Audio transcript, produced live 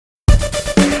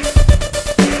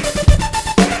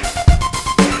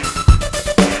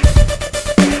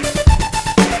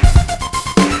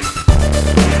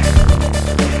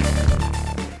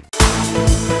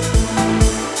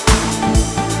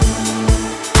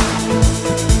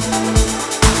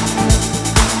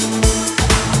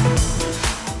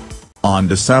On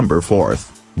December 4,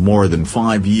 more than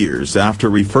 5 years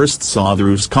after we first saw the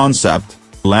Urus concept,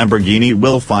 Lamborghini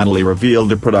will finally reveal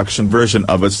the production version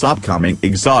of its upcoming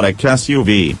exotic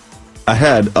SUV.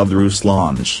 Ahead of the Urus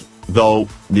launch, though,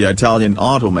 the Italian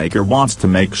automaker wants to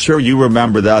make sure you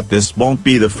remember that this won't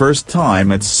be the first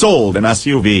time it's sold an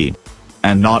SUV.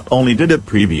 And not only did it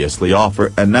previously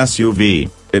offer an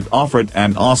SUV, it offered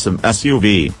an awesome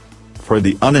SUV. For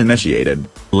the uninitiated,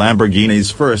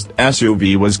 Lamborghini's first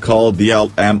SUV was called the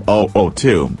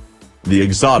LM002. The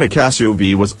exotic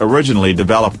SUV was originally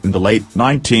developed in the late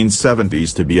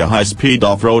 1970s to be a high-speed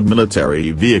off-road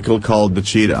military vehicle called the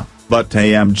Cheetah, but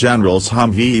AM General's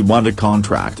Humvee won the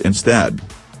contract instead.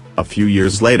 A few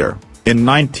years later, in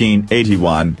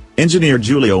 1981, engineer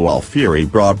Giulio Alfieri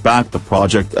brought back the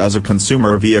project as a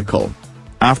consumer vehicle.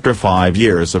 After 5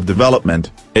 years of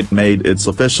development, it made its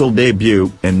official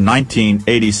debut in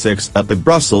 1986 at the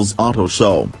Brussels Auto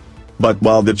Show. But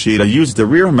while the Cheetah used the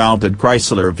rear-mounted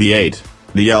Chrysler V8,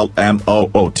 the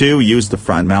LM002 used the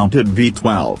front-mounted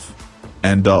V12.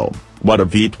 And oh, what a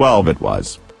V12 it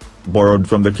was! Borrowed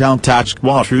from the Countach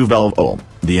Quattro Volvo,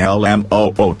 the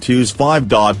LM002's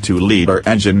 5.2-liter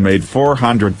engine made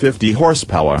 450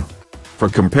 horsepower. For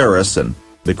comparison,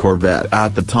 the Corvette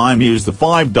at the time used the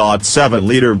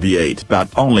 5.7-liter V8 that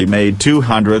only made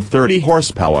 230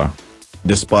 horsepower.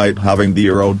 Despite having the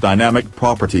aerodynamic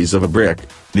properties of a brick,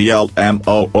 the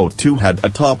LM002 had a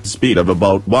top speed of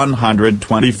about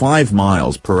 125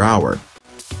 miles per hour.